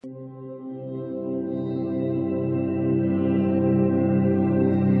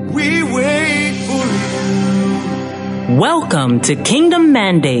Welcome to Kingdom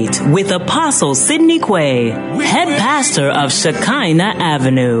Mandate with Apostle Sidney Quay, head pastor of Shekinah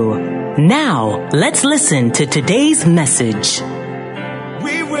Avenue. Now, let's listen to today's message.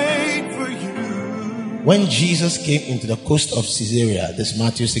 We wait for you. When Jesus came into the coast of Caesarea, this is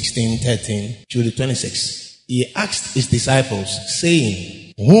Matthew 16:13 to the 26, he asked his disciples,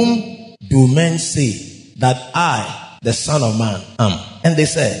 saying, "Whom do men say that I, the Son of Man, am?" And they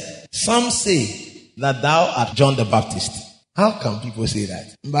said, "Some say that thou art John the Baptist." How come people say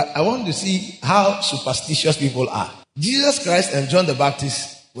that? But I want to see how superstitious people are. Jesus Christ and John the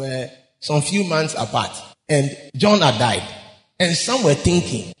Baptist were some few months apart, and John had died. And some were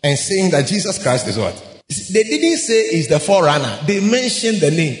thinking and saying that Jesus Christ is what? They didn't say he's the forerunner. They mentioned the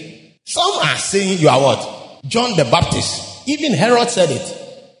name. Some are saying you are what? John the Baptist. Even Herod said it.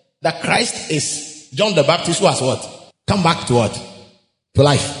 That Christ is John the Baptist who has what? Come back to what? To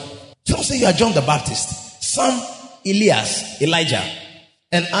life. Some say you are John the Baptist. Some Elias, Elijah,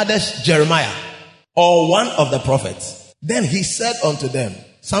 and others Jeremiah, or one of the prophets. Then he said unto them,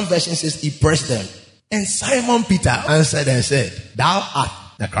 some version says he pressed them. And Simon Peter answered and said, "Thou art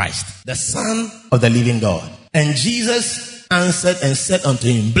the Christ, the Son of the living God." And Jesus answered and said unto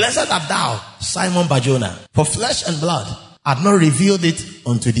him, "Blessed art thou, Simon Bar-Jonah, for flesh and blood hath not revealed it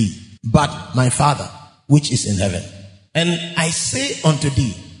unto thee, but my Father which is in heaven. And I say unto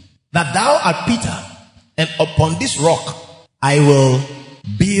thee, that thou art Peter, and upon this rock I will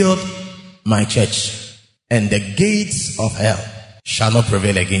build my church, and the gates of hell shall not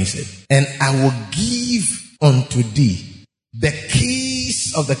prevail against it. And I will give unto thee the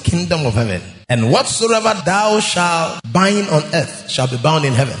keys of the kingdom of heaven. And whatsoever thou shalt bind on earth shall be bound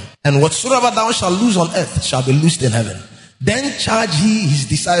in heaven, and whatsoever thou shalt loose on earth shall be loosed in heaven." Then charged he his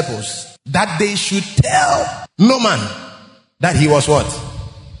disciples that they should tell no man that he was what?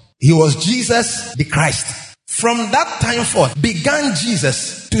 He was Jesus the Christ. From that time forth began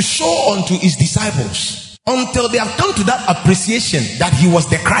Jesus to show unto his disciples, until they have come to that appreciation that he was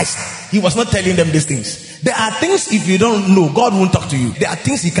the Christ. He was not telling them these things. There are things, if you don't know, God won't talk to you. There are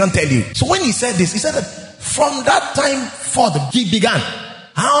things he can't tell you. So when he said this, he said that from that time forth he began.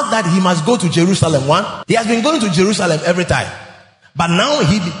 How that he must go to Jerusalem. One, he has been going to Jerusalem every time. But now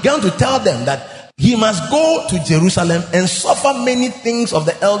he began to tell them that he must go to Jerusalem and suffer many things of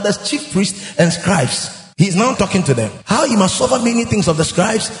the elders, chief priests, and scribes. He's now talking to them. How he must suffer many things of the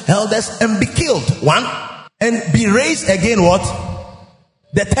scribes, elders, and be killed. One, and be raised again what?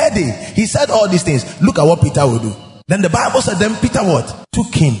 The third day. He said all these things. Look at what Peter will do. Then the Bible said, then Peter what?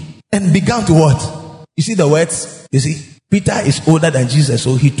 Took him and began to what? You see the words? You see? Peter is older than Jesus,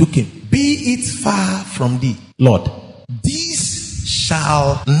 so he took him. "Be it far from thee, Lord. These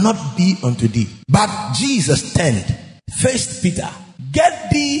shall not be unto thee." But Jesus turned, faced Peter. "Get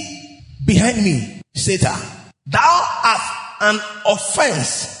thee behind me, Satan. Thou art an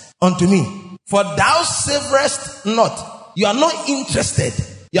offense unto me, for thou savorest not." You are not interested.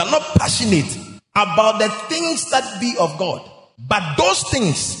 You are not passionate about the things that be of God, but those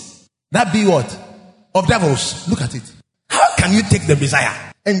things that be what? Of devils. Look at it. How can you take the Messiah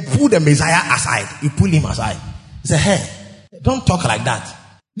and pull the Messiah aside? You pull him aside. He said, "Hey, don't talk like that.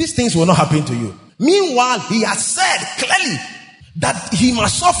 These things will not happen to you." Meanwhile, he has said clearly that he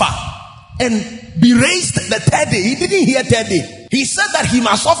must suffer and be raised the third day. He didn't hear third day. He said that he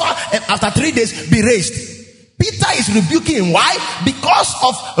must suffer and after 3 days be raised. Peter is rebuking him. Why? Because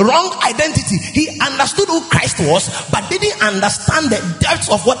of wrong identity. He understood who Christ was, but didn't understand the depths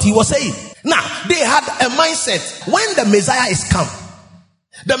of what he was saying. Now, they had a mindset. When the Messiah is come,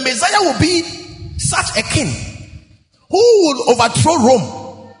 the Messiah will be such a king who will overthrow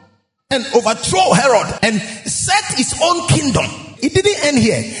Rome and overthrow Herod and set his own kingdom. It didn't end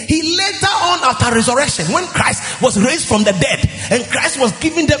here. He later on, after resurrection, when Christ was raised from the dead and Christ was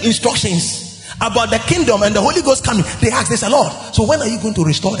giving them instructions about the kingdom and the Holy Ghost coming, they asked, they said, "Lord, so when are you going to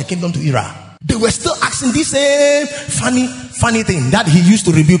restore the kingdom to Israel?" They were still asking this same funny thing that he used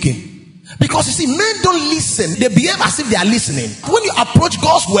to rebuke him. Because you see, men don't listen. They behave as if they are listening. When you approach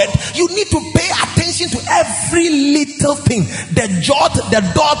God's word, you need to pay attention to every little thing. The jot, the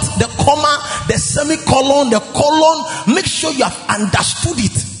dot, the comma, the semicolon, the colon. Make sure you have understood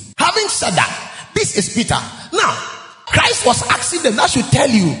it. Having said that, this is Peter. Now, Christ was asking them, that should tell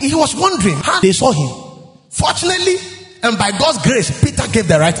you. He was wondering how they saw him. Fortunately, and by God's grace, Peter gave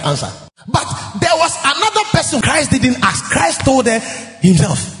the right answer. But there was another person Christ didn't ask. Christ told her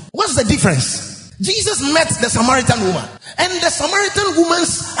himself. What's the difference? Jesus met the Samaritan woman, and the Samaritan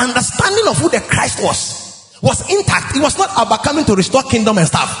woman's understanding of who the Christ was intact. It was not about coming to restore kingdom and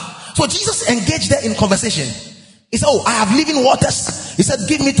stuff. So Jesus engaged her in conversation. He said, "Oh, I have living waters." He said,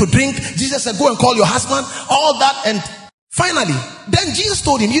 "Give me to drink." Jesus said, "Go and call your husband." All that, and Finally, then Jesus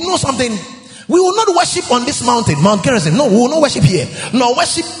told him, you know something? We will not worship on this mountain, Mount Gerizim. No, we will not worship here. Nor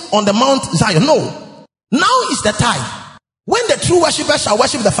worship on the Mount Zion. No. Now is the time when the true worshippers shall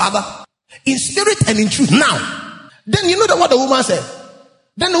worship the Father in spirit and in truth. Now. Then you know what the woman said?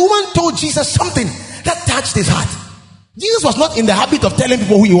 Then the woman told Jesus something that touched his heart. Jesus was not in the habit of telling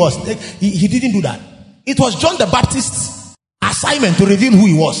people who he was. He didn't do that. It was John the Baptist's assignment to reveal who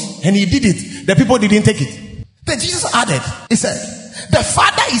he was. And he did it. The people didn't take it. Then Jesus added, he said, the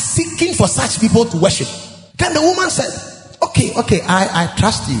Father is seeking for such people to worship. Then the woman said, okay, I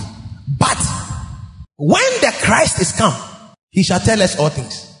trust you. But when the Christ is come, he shall tell us all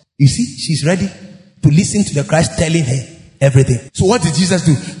things. You see, she's ready to listen to the Christ telling her everything. So what did Jesus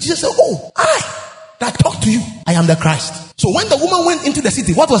do? Jesus said, oh, I that talk to you, I am the Christ. So when the woman went into the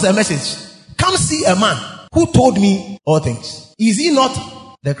city, what was her message? Come see a man who told me all things. Is he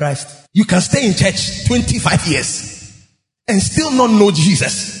not the Christ? You can stay in church 25 years and still not know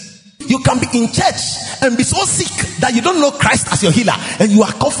Jesus. You can be in church and be so sick that you don't know Christ as your healer, and you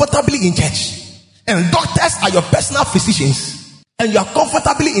are comfortably in church. And doctors are your personal physicians, and you are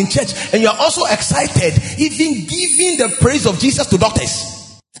comfortably in church, and you are also excited, even giving the praise of Jesus to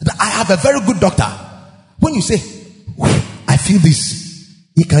doctors. I have a very good doctor. When you say, I feel this,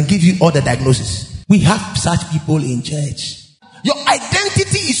 he can give you all the diagnosis. We have such people in church. Your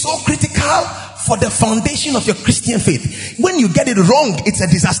identity is so critical for the foundation of your Christian faith. When you get it wrong, it's a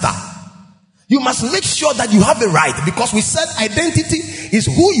disaster. You must make sure that you have it right, because we said identity is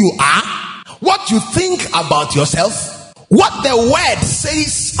who you are, what you think about yourself, what the word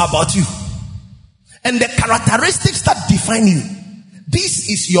says about you, and the characteristics that define you. This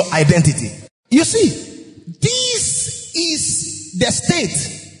is your identity. You see, this is the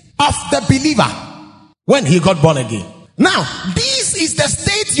state of the believer when he got born again. Now, this is the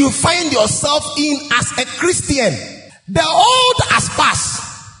state you find yourself in as a Christian. The old has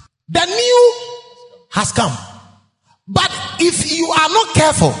passed. The new has come. But if you are not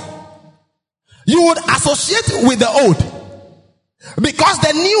careful, you would associate with the old, because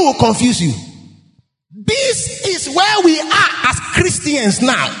the new will confuse you. This is where we are as Christians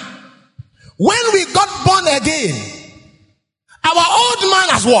now. When we got born again, our old man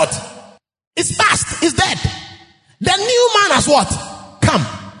has what? It's past, it's dead. The new man has what? Come.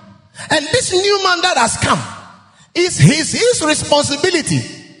 And this new man that has come is his responsibility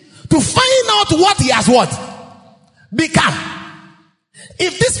to find out what he has what? Become.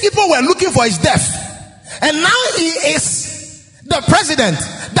 If these people were looking for his death, and now he is the president,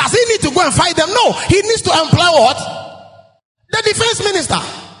 does he need to go and fight them? No, he needs to employ what? The defense minister.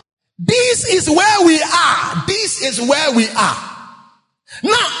 This is where we are. This is where we are.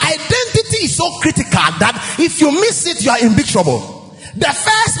 Now, identity is so critical that if you miss it, you are in big trouble. The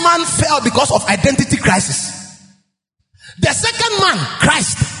first man fell because of identity crisis. The second man,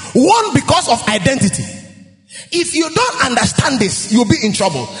 Christ, won because of identity. If you don't understand this, you'll be in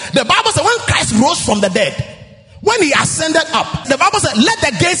trouble. The Bible says when Christ rose from the dead, when he ascended up, the Bible said, let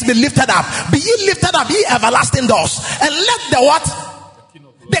the gates be lifted up. Be ye lifted up, ye everlasting doors. And let the what?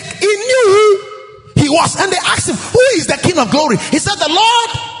 He knew who he was. And they asked him, who is the King of glory? He said, the Lord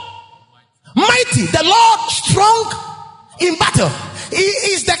mighty, the Lord strong in battle. He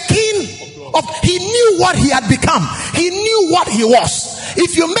is the King of, he knew what he had become. He knew what he was.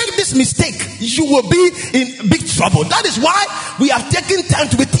 If you make this mistake, you will be in big trouble. That is why we have taken time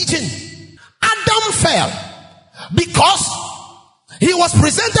to be teaching. Adam fell because he was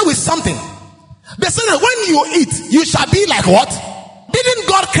presented with something. They said that when you eat, you shall be like what? Didn't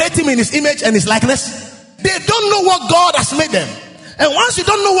God create him in his image and his likeness? They don't know what God has made them. And once you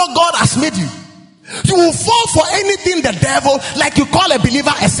don't know what God has made you, you will fall for anything the devil, like you call a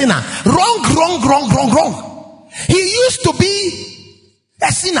believer a sinner. Wrong. He used to be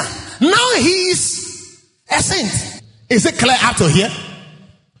a sinner. Now he is a saint. Is it clear up to here?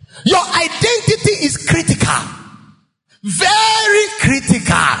 Your identity is critical. Very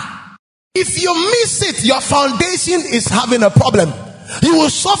critical. If you miss it, your foundation is having a problem. You will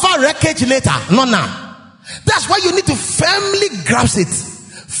suffer wreckage later, not now. That's why you need to firmly grasp it.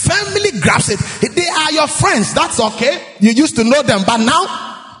 Firmly grasp it. They are your friends. That's okay. You used to know them, but now,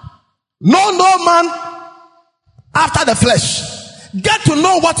 no man after the flesh. Get to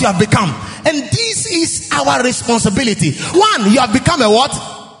know what you have become. And this is our responsibility. One, you have become a what?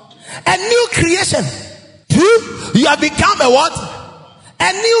 A new creation. Two, you have become a what?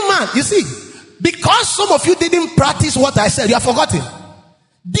 A new man. You see, because some of you didn't practice what I said, you have forgotten.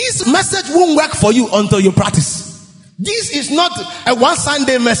 This message won't work for you until you practice. This is not a one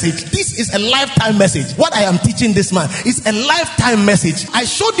Sunday message. This is a lifetime message. What I am teaching this man is a lifetime message. I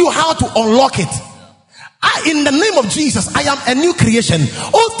showed you how to unlock it. In the name of Jesus, I am a new creation.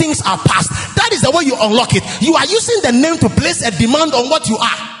 All things are past. That is the way you unlock it. You are using the name to place a demand on what you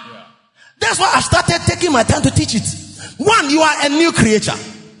are. That's why I started taking my time to teach it. One, you are a new creature.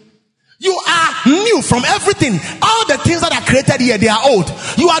 You are new from everything. All the things that are created here, they are old.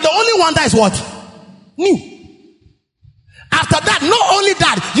 You are the only one that is what? New. After that, not only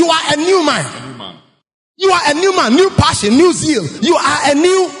that, you are a new man. You are a new man, new passion, new zeal. You are a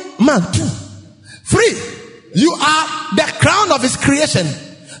new man too. Free. You are the crown of his creation.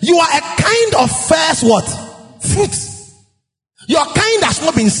 You are a kind of first what? Fruit. Your kind has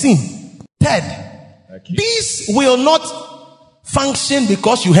not been seen. Third, this will not function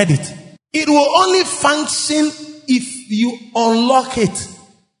because you heard it. It will only function if you unlock it.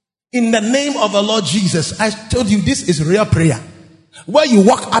 In the name of the Lord Jesus, I told you this is real prayer. Where you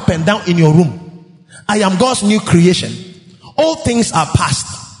walk up and down in your room. I am God's new creation. All things are past.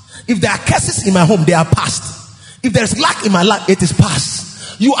 If there are curses in my home, they are past. If there is lack in my life, it is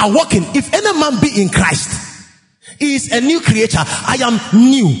past. You are walking. If any man be in Christ, he is a new creature. I am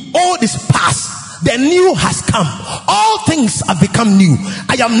new. All is past. The new has come. All things have become new.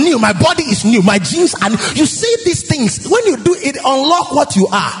 I am new. My body is new. My genes are new. You see these things. When you do it, unlock what you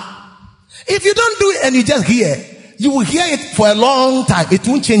are. If you don't do it and you just hear, you will hear it for a long time. It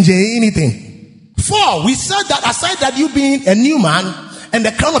won't change anything. 4, we said that aside that you being a new man and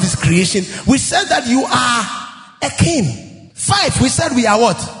the crown of his creation, we said that you are a king. 5, we said we are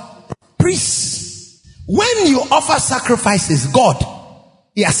what? Priests. When you offer sacrifices, God,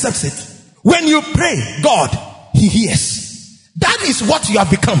 he accepts it. When you pray, God, he hears. That is what you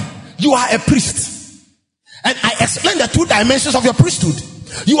have become. You are a priest. And I explained the 2 dimensions of your priesthood.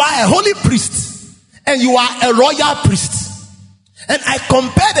 You are a holy priest and you are a royal priest. And I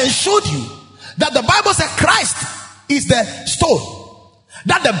compared and showed you that the Bible said Christ is the stone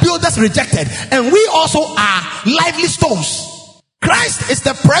that the builders rejected, and we also are lively stones. Christ is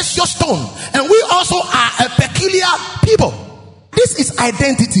the precious stone, and we also are a peculiar people. This is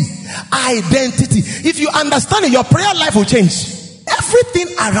identity. Identity. If you understand it, your prayer life will change.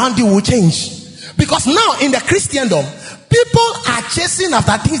 Everything around you will change. Because now in the Christendom, people are chasing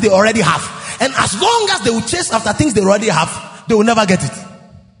after things they already have. And as long as they will chase after things they already have, they will never get it.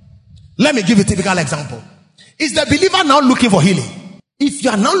 Let me give you a typical example. Is the believer now looking for healing? If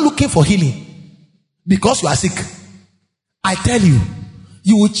you are not looking for healing because you are sick, I tell you,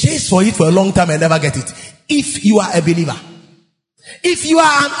 you will chase for it for a long time and never get it. If you are a believer. If you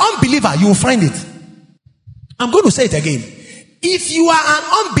are an unbeliever, you will find it. I'm going to say it again. If you are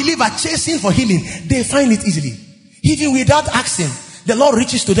an unbeliever chasing for healing, they find it easily. Even without asking, the Lord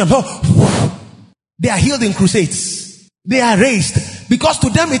reaches to them. They are healed in crusades. They are raised. Because to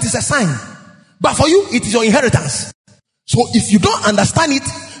them it is a sign. But for you, it is your inheritance. So if you don't understand it,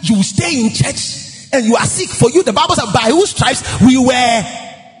 you will stay in church and you are sick. For you, the Bible says, by whose stripes we were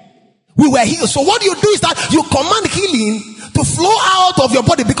healed. So what you do is that you command healing to flow out of your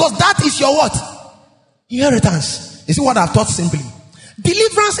body, because that is your what? Inheritance. You see what I've taught simply?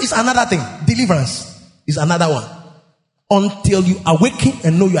 Deliverance is another thing. Deliverance is another one. Until you awaken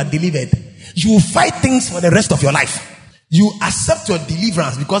and know you are delivered, you will fight things for the rest of your life. You accept your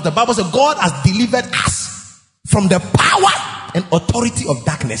deliverance because the Bible says God has delivered us from the power and authority of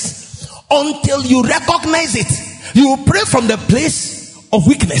darkness. Until you recognize it, you will pray from the place of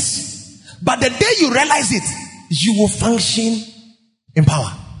weakness. But the day you realize it, you will function in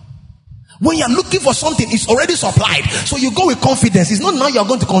power. When you are looking for something, it's already supplied. So you go with confidence. It's not now you are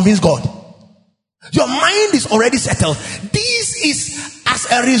going to convince God. Your mind is already settled. This is as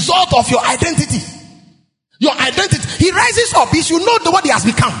a result of your identity. Your identity. He rises up. He should know what he has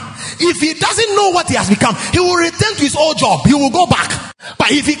become. If he doesn't know what he has become, he will return to his old job. He will go back.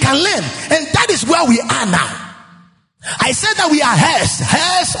 But if he can learn, and that is where we are now. I said that we are heirs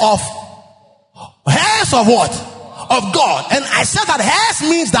of what? Of God. And I said that heirs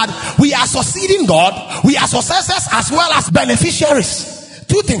means that we are succeeding God. We are successors as well as beneficiaries.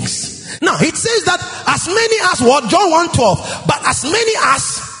 2 things. Now it says that as many as what? John 1:12. But as many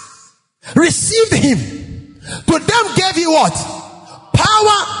as received him, to them gave he what?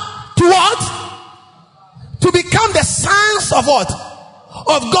 Power to what? To become the sons of what?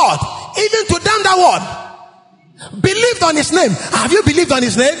 Of God. Even to them that what? Believed on his name. Have you believed on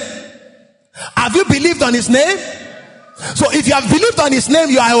his name? Have you believed on his name? So if you have believed on his name,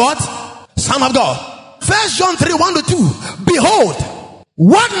 you are what? Son of God. 1 John 3:1-2. Behold,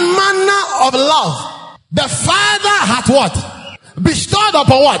 what manner of love the Father hath what? Bestowed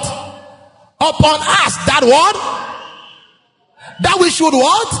upon what? Upon us. That what? That we should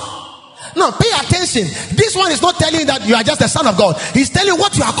what? Now pay attention. This one is not telling you that you are just a son of God. He's telling you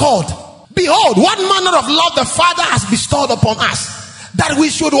what you are called. Behold, what manner of love the Father has bestowed upon us, that we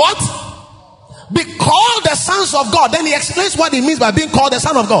should what? Be called the sons of God. Then he explains what he means by being called the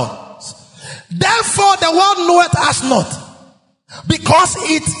son of God. Therefore the world knoweth us not, because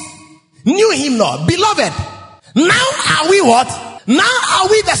it knew him not. Beloved, now are we what? Now are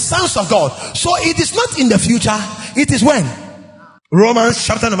we the sons of God. So it is not in the future, it is when? Romans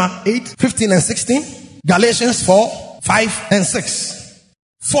chapter number 8, 15 and 16. Galatians 4, 5 and 6.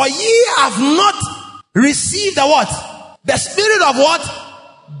 For ye have not received the what? The spirit of what?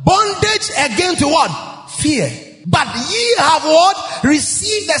 Bondage again to what? Fear. But ye have what?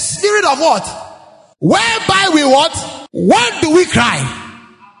 Received the spirit of what? Whereby we what? What do we cry?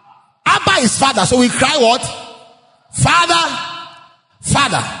 Abba is Father, so we cry what? Father,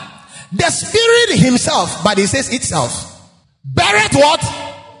 Father. The Spirit himself, but he says itself, beareth what?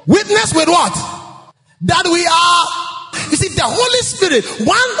 Witness with what? That we are. You see, the Holy Spirit,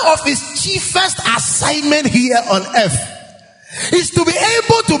 one of his chiefest assignment here on earth is to be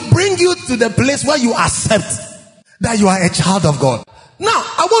able to bring you to the place where you accept that you are a child of God. Now,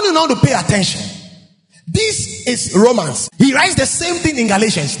 I want you now to pay attention. This is Romans. He writes the same thing in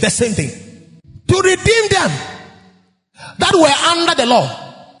Galatians, the same thing. To redeem them that were under the law,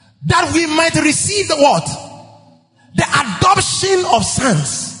 that we might receive the what? The adoption of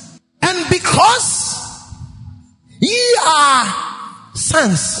sons. And because ye are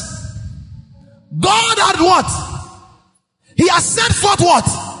sons, God had what? He has set forth what?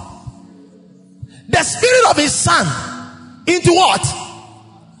 The spirit of his son into what?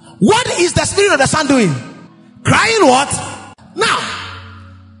 What is the spirit of the son doing? Crying what? Now,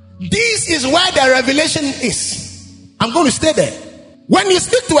 this is where the revelation is. I'm going to stay there. When you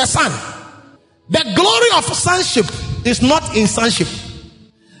speak to a son, the glory of sonship is not in sonship.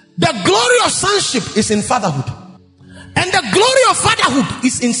 The glory of sonship is in fatherhood. And the glory of fatherhood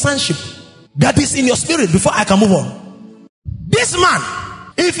is in sonship. That is in your spirit before I can move on. This man,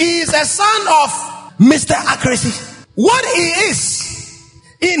 if he is a son of Mr. Accuracy, what he is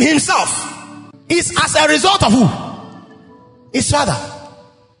in himself is as a result of who? His father.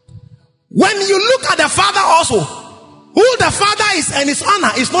 When you look at the father also, who the father is and his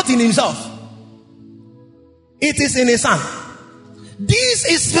honor is not in himself. It is in his son. This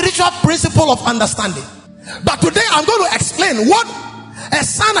is spiritual principle of understanding. But today I'm going to explain what a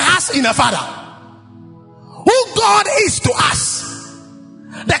son has in a father. Who God is to us.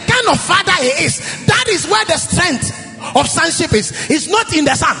 The kind of father he is. That is where the strength of sonship is. It's not in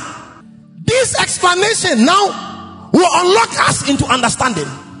the son. This explanation now will unlock us into understanding.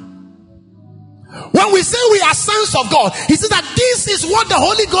 When we say we are sons of God, he says that this is what the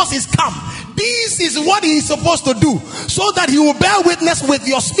Holy Ghost is come. This is what he is supposed to do, so that he will bear witness with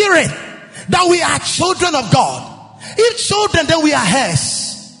your spirit that we are children of God. If children, then we are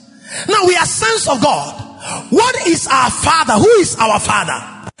heirs. Now we are sons of God. What is our father? Who is our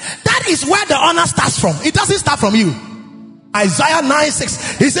father? That is where the honor starts from. It doesn't start from you. Isaiah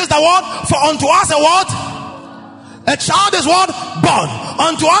 9:6. He says the word, for unto us a what? A child is what? Born.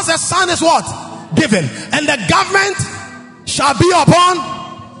 Unto us a son is what? Given. And the government shall be upon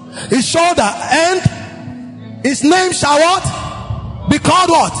his shoulder, and his name shall what? Be called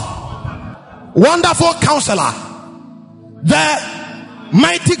what? Wonderful Counselor, the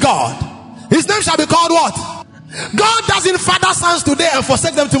mighty God. His name shall be called what? God doesn't father sons today and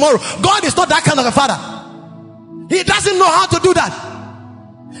forsake them tomorrow. God is not that kind of a father. He doesn't know how to do that.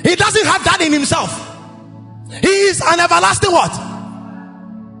 He doesn't have that in himself. He is an everlasting what?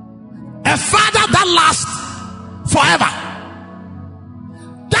 A father that lasts forever.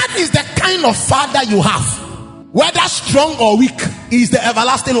 That is the kind of father you have. Whether strong or weak, is the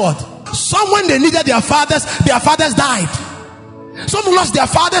everlasting what? Some, when they needed their fathers died. Some lost their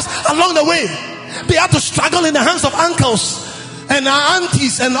fathers along the way. They had to struggle in the hands of uncles and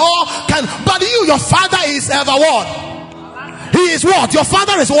aunties and all kind. But you, your father is ever what? He is what? Your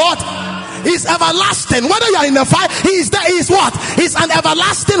father is what? He's everlasting. Whether you are in the fire, he is there. He is what? He's an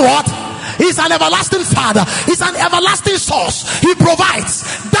everlasting what? He's an everlasting father. He's an everlasting source. He provides.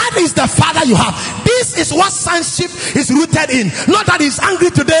 That is the father you have. This is what sonship is rooted in. Not that he's angry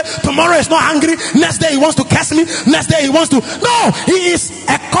today, tomorrow he's not angry, next day he wants to curse me, next day he wants to. No, he is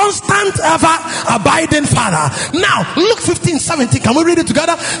a constant, ever abiding father. Now, Luke 15:17. Can we read it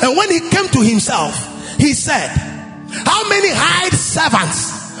together? And when he came to himself, he said, how many hired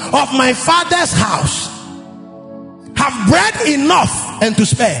servants of my father's house have bread enough and to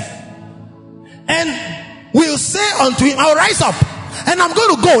spare? And will say unto him, I'll rise up and I'm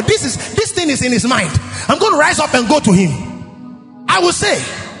going to go. This thing is in his mind. I'm going to rise up and go to him. I will say,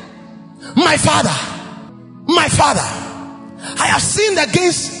 my father, I have sinned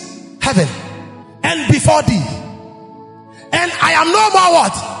against heaven and before thee, and I am no more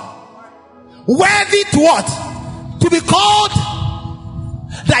what? Worthy to what? To be called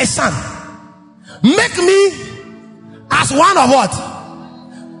thy son. Make me as one of what?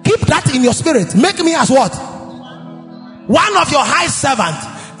 Keep that in your spirit. Make me as what? One of your high servants.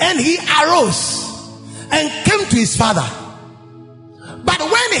 And he arose and came to his father. But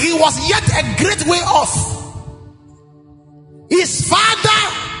when he was yet a great way off, his father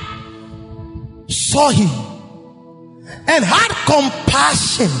saw him and had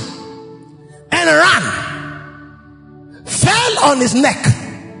compassion and ran, fell on his neck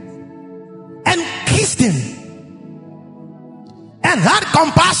and kissed him, and had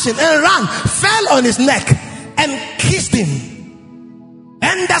compassion and ran, fell on his neck and kissed him.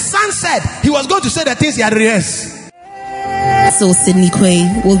 And the son said, he was going to say the things he had rehearsed. So Sidney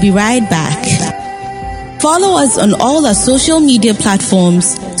Quay will be right back. Follow us on all our social media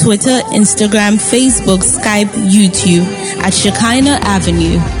platforms: Twitter, Instagram, Facebook, Skype, YouTube at Shekinah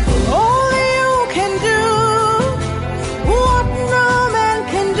Avenue. Only you can do what no man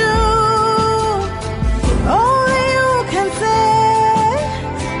can do. Only you can say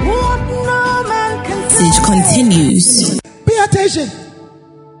what no man can say. Message continues. Pay attention.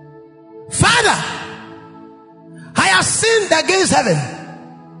 Father, I have sinned against heaven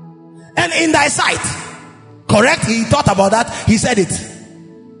and in thy sight. Correct? He thought about that. He said it.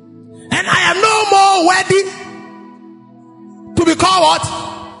 And I am no more worthy to be called what?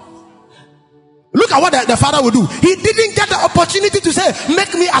 Look at what the father will do. He didn't get the opportunity to say,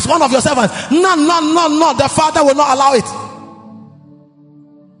 make me as one of your servants. No. The father will not allow it.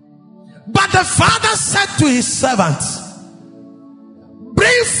 But the father said to his servants,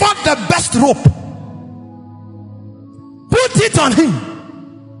 bring forth the best rope, put it on him,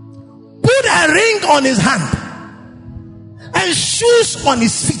 put a ring on his hand and shoes on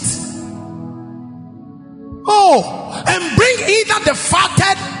his feet. Oh, and bring either the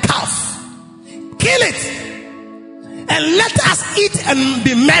fatted calf, kill it, and let us eat and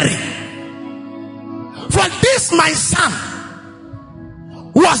be merry. For this my son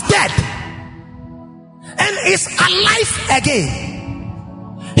was dead and is alive again.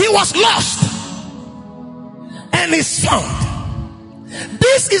 He was lost and is found.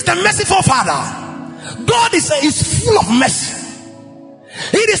 This is the merciful Father. God is full of mercy.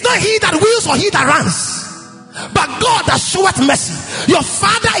 It is not he that wills or he that runs, but God that showeth mercy. Your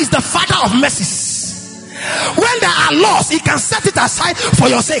Father is the Father of mercies. When there are laws, he can set it aside for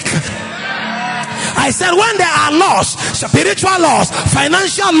your sake. I said, when there are laws, spiritual laws,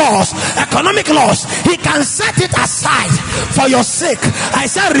 financial laws, economic laws, he can set it aside for your sake. I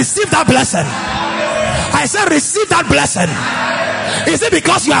said, receive that blessing. I said, receive that blessing. Is it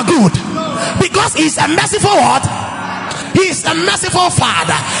because you are good? Because he's a merciful what? He is a merciful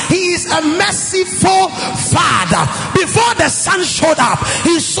Father. He is a merciful Father. Before the son showed up,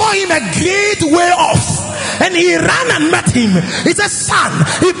 he saw him a great way off, and he ran and met him. He said, son.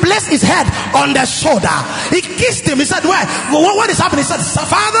 He placed his head on the shoulder. He kissed him. He said, what is happening? He said,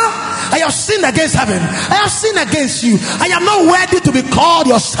 Father, I have sinned against heaven. I have sinned against you. I am not worthy to be called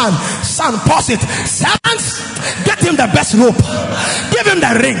your son. Son, pause it. Servants, get him the best rope. Give him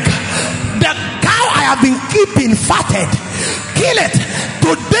the ring. The cow I have been keeping fatted, kill it.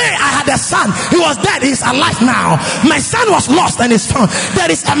 Today I had a son. He was dead. He's alive now. My son was lost and is found. There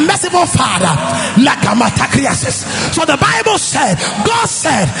is a merciful Father. So the Bible said, God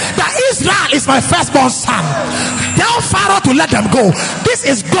said that Israel is my firstborn son. Tell Pharaoh to let them go. This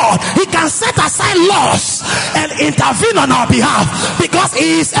is God. He can set aside laws and intervene on our behalf because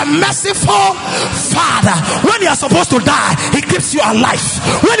he is a merciful Father. When you are supposed to die, he keeps you alive.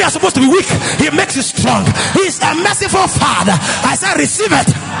 When you are supposed to be weak, he makes you strong. He is a merciful Father. I said, receive it.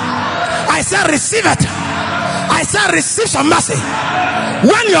 I said, receive it. I said, receive some mercy.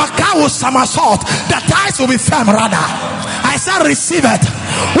 When your car will somersault, the tires will be firm rather. I said, receive it.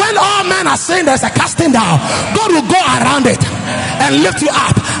 When all men are saying there's a casting down, God will go around it and lift you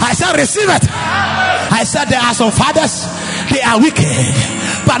up. I said, receive it. I said, there are some fathers, they are wicked,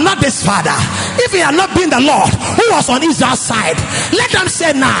 but not this father. If he had not been the Lord who was on Israel's side, let them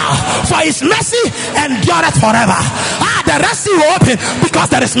say now, for his mercy endureth forever. The Red Sea will open because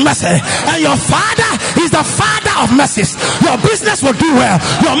there is mercy, and your Father is the Father of mercies. Your business will do well,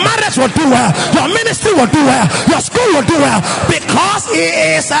 your marriage will do well, your ministry will do well, your school will do well, because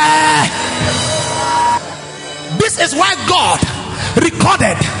he is this is why God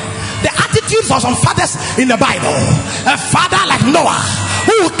recorded the attitudes of some fathers in the Bible. A father like Noah,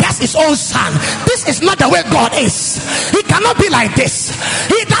 who will curse his own son. This is not the way God is. He cannot be like this.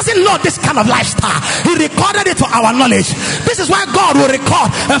 He doesn't know know this kind of lifestyle. He recorded it for our knowledge. This is why God will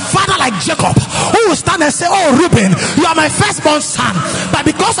record a father like Jacob, who will stand and say, oh Reuben, you are my firstborn son, but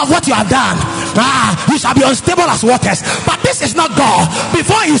because of what you have done, you shall be unstable as waters. But this is not God.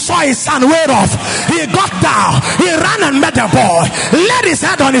 Before he saw his son wear off, he got down, he ran and met the boy, laid his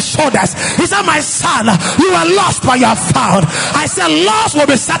head on his shoulders. He said, my son, you were lost but you are found. I said, loss will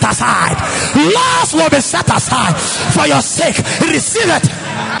be set aside. Loss will be set aside for your sake. Receive it.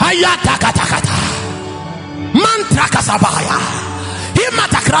 Mantra kasabaya.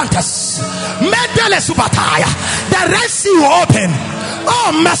 Himatakrantes. Medele subataya. The Red Sea will open.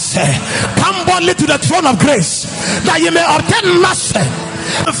 Oh mercy. Come boldly to the throne of grace, that you may obtain mercy.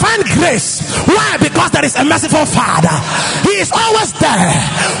 Find grace. Why? Because there is a merciful Father. He is always there.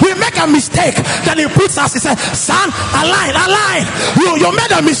 We make a mistake, then he puts us. He says, son, align. You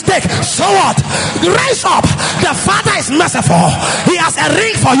made a mistake. So what? Raise up. The Father is merciful. He has a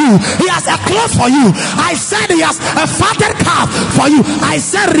ring for you. He has a cloth for you. I said he has a fatted calf for you. I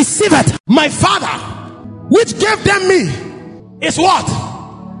said receive it. My Father, which gave them me, is what?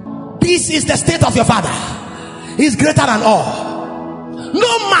 This is the state of your Father. He is greater than all.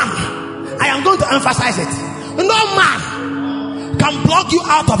 No man, I am going to emphasize it, no man can pluck you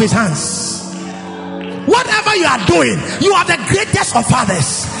out of his hands. Whatever you are doing, you are the greatest of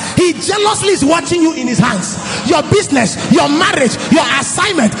fathers. He jealously is watching you in his hands. Your business, your marriage, your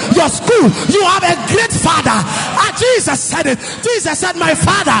assignment, your school, you have a great Father. Jesus said it. Jesus said, my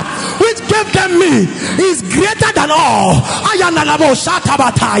Father which gave them me is greater than all.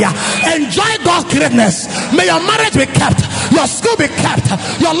 Enjoy God's greatness. May your marriage be kept, your school be kept,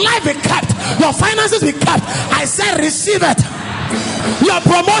 your life be kept, your finances be kept. I said receive it. Your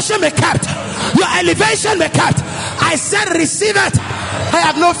promotion be kept, your elevation be kept. I said receive it. I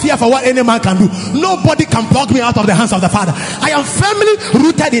have no fear for what any man can do. Nobody can pluck me out of the hands of the Father. I am firmly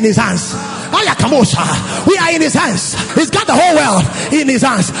rooted in his hands. We are in his hands. He's got the whole world in his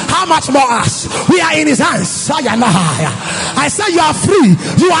hands. How much more us? We are in his hands. I said you are free.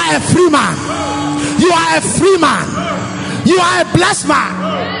 You are a free man. You are a free man. You are a blessed man.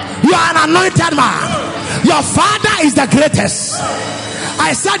 You are an anointed man. Your Father is the greatest.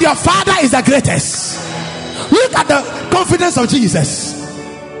 I said your Father is the greatest. Look at the confidence of Jesus.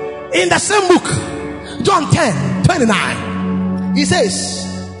 In the same book, John 10:29, he says,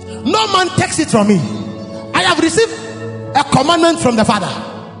 no man takes it from me. I have received a commandment from the Father.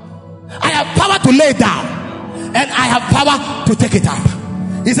 I have power to lay it down, and I have power to take it up.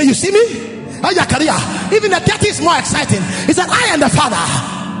 He said, you see me? Even the 30 is more exciting. He said, I and the Father,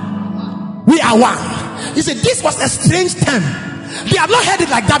 we are one. He said, this was a strange term. They have not heard it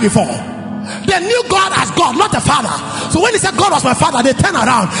like that before. They knew God as God, not the Father. So when he said God was my Father, they turn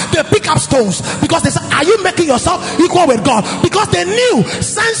around, they pick up stones, because they said, are you making yourself equal with God? Because they knew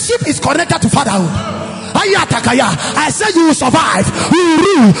sonship is connected to fatherhood. I said you will survive, you will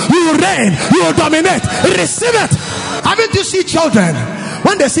rule, you will reign, you will dominate. Receive it. Haven't you seen children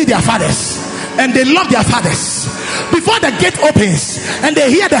when they see their fathers and they love their fathers? Before the gate opens and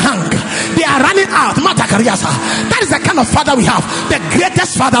they hear the hang, they are running out. That is the kind of Father we have, the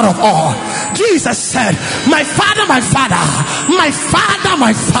greatest Father of all. Jesus said, my Father, my Father, my Father,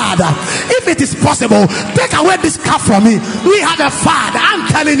 my Father, if it is possible, take away this cup from me. We have a Father. I'm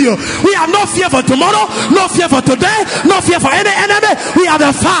telling you, we have no fear for tomorrow, no fear for today, no fear for any enemy. We have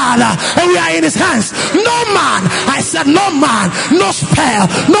a Father, and we are in his hands. No man, I said no man, no spell,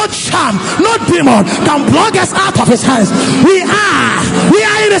 no charm, no demon can block us out of his hands. We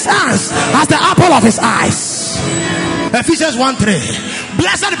are in his hands as the apple of his eyes. Ephesians 1:3.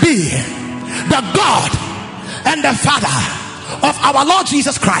 Blessed be the God and the Father of our Lord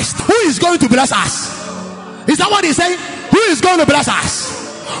Jesus Christ, who is going to bless us. Is that what he's saying? Who is going to bless us?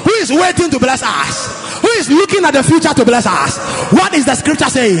 Who is waiting to bless us? Who is looking at the future to bless us? What is the scripture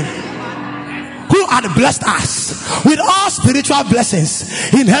saying? Who had blessed us with all spiritual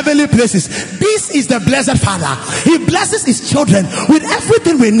blessings in heavenly places. This is the blessed Father. He blesses his children with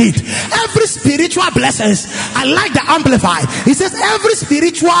everything we need. Every spiritual blessings. I like the Amplified. He says every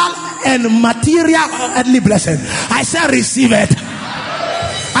spiritual and material earthly blessing. I shall receive it.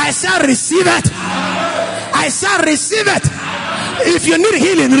 I shall receive it. I shall receive it. If you need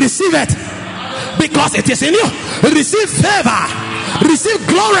healing, receive it, because it is in you. Receive favor, receive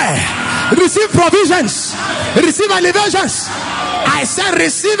glory, receive provisions, receive elevations. I said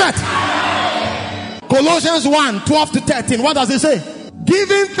receive it. Colossians 1:12-13. What does it say?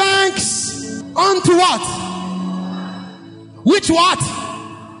 Giving thanks unto what? Which what?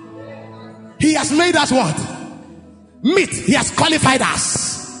 He has made us what? Meet. He has qualified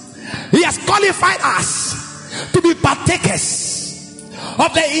us. He has qualified us to be partakers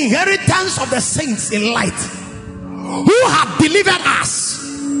of the inheritance of the saints in light, who have delivered us.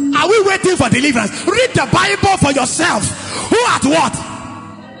 Are we waiting for deliverance? Read the Bible for yourself. Who at what?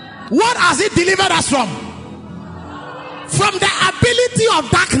 What has it delivered us from? From the ability of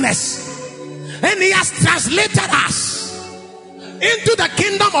darkness. And he has translated us into the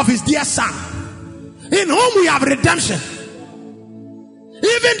kingdom of his dear son, in whom we have redemption,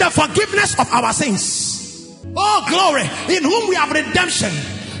 even the forgiveness of our sins. Oh glory, in whom we have redemption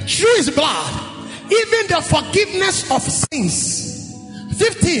through his blood, even the forgiveness of sins.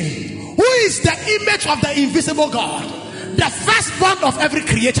 15. Who is the image of the invisible God, the firstborn of every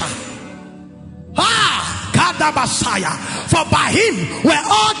creator? Kadabashaya. For by him were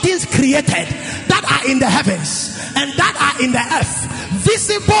all things created that are in the heavens and that are in the earth,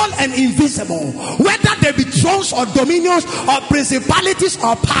 visible and invisible, whether they be thrones or dominions or principalities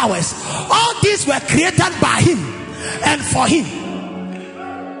or powers. All these were created by him and for him.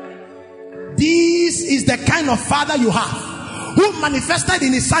 This is the kind of father you have, who manifested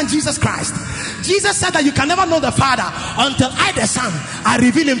in his son Jesus Christ. Jesus said that you can never know the Father until I, the Son, I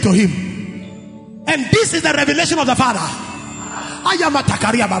reveal him to him. And this is the revelation of the Father.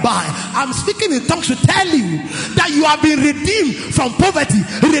 I'm speaking in tongues to tell you that you have been redeemed from poverty,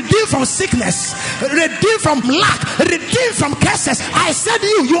 redeemed from sickness, redeemed from lack, redeemed from curses. I said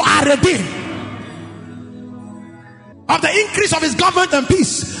you are redeemed. Of the increase of his government and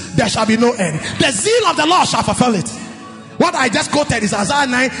peace, there shall be no end. The zeal of the Lord shall fulfill it. What I just quoted is Isaiah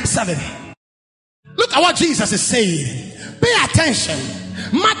 9:7. Look at what Jesus is saying. Pay attention.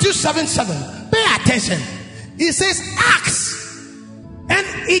 Matthew 7:7. Pay attention. He says, ask and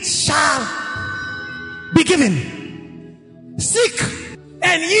it shall be given. Seek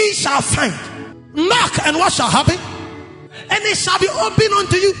and ye shall find. Knock and what shall happen? And it shall be opened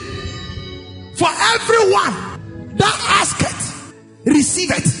unto you. For everyone that asketh,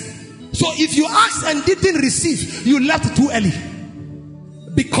 receiveth. So if you asked and didn't receive, you left too early.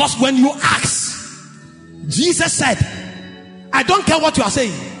 Because when you ask, Jesus said, I don't care what you are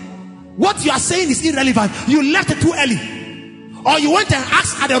saying. What you are saying is irrelevant. You left it too early. Or you went and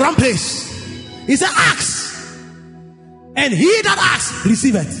asked at the wrong place. He said, ask. And he that asks,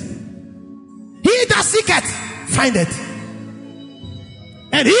 receiveth. He that seeketh, findeth.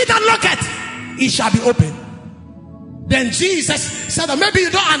 And he that knocketh, it shall be opened. Then Jesus said that maybe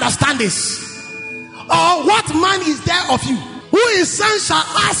you don't understand this. Or what man is there of you who his son shall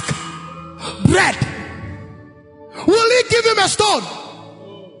ask bread? Will he give him a stone?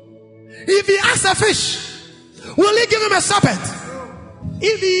 If he asks a fish, will he give him a serpent?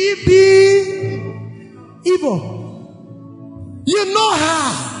 If he be evil, you know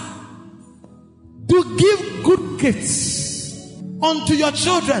how to give good gifts unto your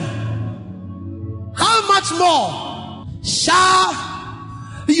children. How much more shall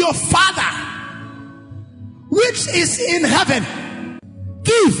your Father which is in heaven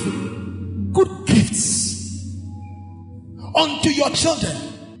give good gifts unto your children?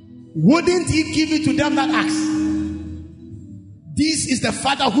 Wouldn't he give it to them that ask? This is the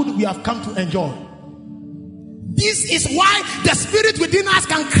fatherhood we have come to enjoy. This is why the spirit within us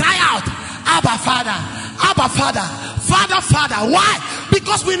can cry out, Abba Father, Abba Father, Father, Father. Why?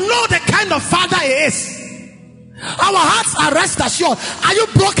 Because we know the kind of father he is. Our hearts are rest assured. Are you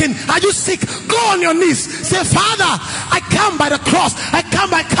broken? Are you sick? Go on your knees. Say, Father, I come by the cross. I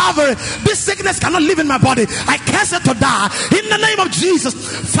come by Calvary. This sickness cannot live in my body. I curse it to die. In the name of Jesus.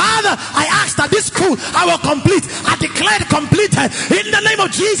 Father, I ask that this school I will complete. I declare it completed. In the name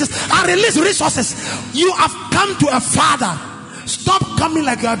of Jesus, I release resources. You have come to a father. Stop coming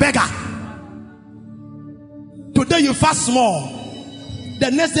like you're a beggar. Today you fast small.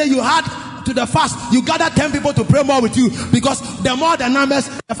 The next day you had to the fast, you gather 10 people to pray more with you, because the more the numbers,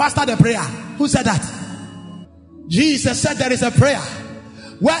 the faster the prayer. Who said that? Jesus said there is a prayer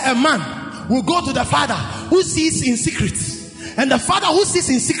where a man will go to the Father who sees in secret, and the Father who sees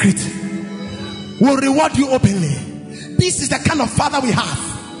in secret will reward you openly. This is the kind of Father we have.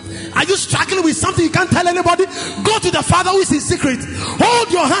 Are you struggling with something you can't tell anybody? Go to the Father who is in secret.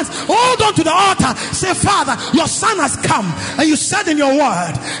 Hold your hands. Hold on to the altar. Say, Father, your son has come. And you said in your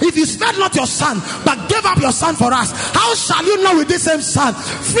word, if you spared not your son, but gave up your son for us, how shall you know with this same son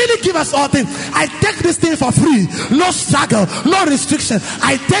freely give us all things? I take this thing for free. No struggle, no restriction.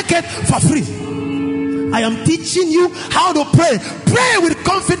 I take it for free. I am teaching you how to pray. Pray with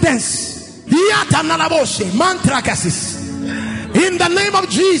confidence. In the name of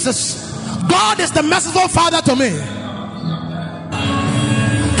Jesus, God is the merciful Father to me.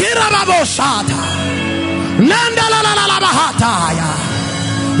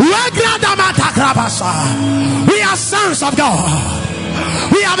 We are sons of God.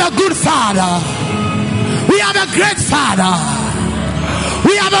 We have a good Father. We have a great Father.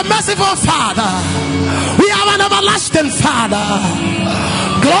 We have a merciful Father. We have an everlasting Father.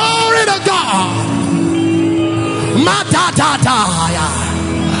 Glory to God. Matatataya.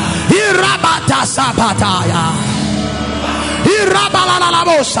 Irabata sapataya.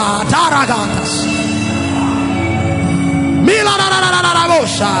 Irabalalabosa taragatas.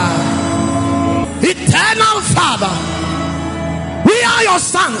 Milanalabosa. Eternal Father, we are your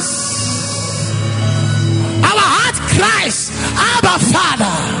sons. Our heart cries, Abba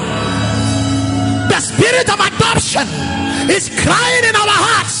Father. The spirit of adoption is crying in our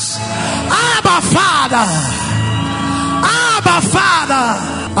hearts, Abba Father. Abba Father.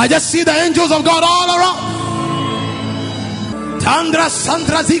 I just see the angels of God all around. Tandra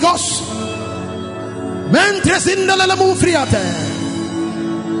Sandra Zigos. Mentres in the Lelamu Friate.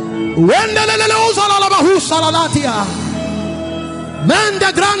 When the Lelelosa Lalabahu Salalatia.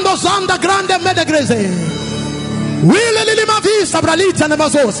 Mende Grando Zanda Grande Medegreze. Will Mavisa Bralita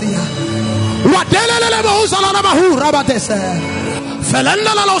Nemazosia. Wadele Bosa Lalabahu Rabatese.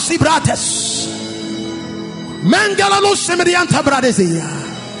 Felenda Losi Brates. Mengala Lusimirianta Bradesia.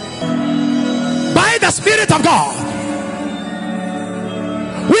 By the Spirit of God,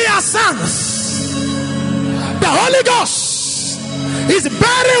 we are sons. The Holy Ghost is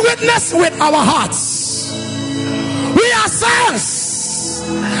bearing witness with our hearts. We are sons,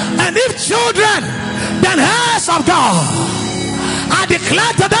 and if children, then heirs of God. I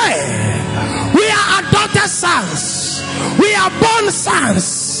declare today, we are adopted sons. We are born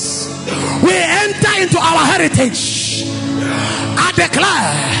sons. We enter into our heritage. I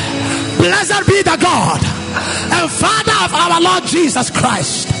declare, blessed be the God and Father of our Lord Jesus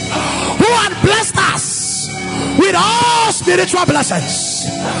Christ, who had blessed us with all spiritual blessings.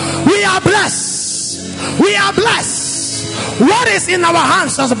 We are blessed. We are blessed. What is in our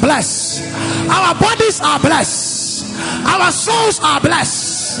hands is blessed. Our bodies are blessed. Our souls are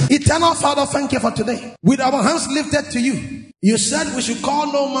blessed. Eternal Father, thank you for today. With our hands lifted to you, you said we should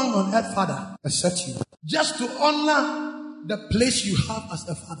call no man on earth Father except you. Just to honor the place you have as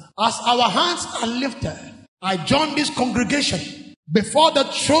a father. As our hands are lifted, I join this congregation before the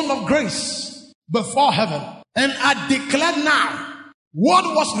throne of grace, before heaven. And I declare now what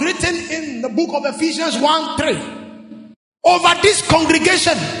was written in the book of Ephesians 1:3 over this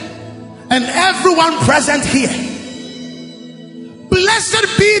congregation and everyone present here.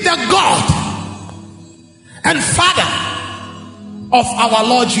 Blessed be the God and Father of our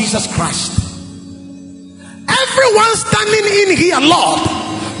Lord Jesus Christ. Everyone standing in here, Lord,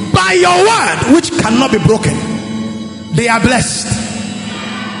 by your word which cannot be broken, they are blessed.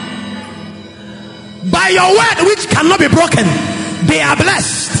 By your word which cannot be broken, they are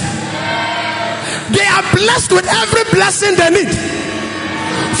blessed. They are blessed with every blessing they need,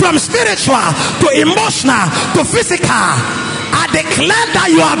 from spiritual to emotional to physical. I declare that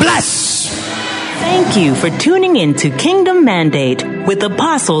you are blessed. Thank you for tuning in to Kingdom Mandate with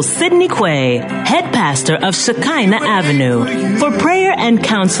Apostle Sidney Quay, head pastor of Shekinah Avenue. For prayer and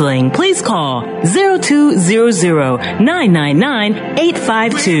counseling, please call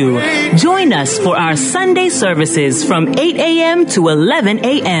 0200-999-852. Join us for our Sunday services from 8 a.m. to 11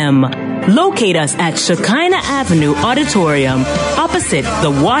 a.m. Locate us at Shekinah Avenue Auditorium, opposite the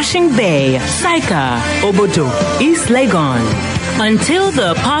Washing Bay, Saika, Obodo, East Legon. Until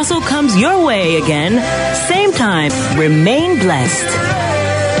the apostle comes your way again, same time, remain blessed.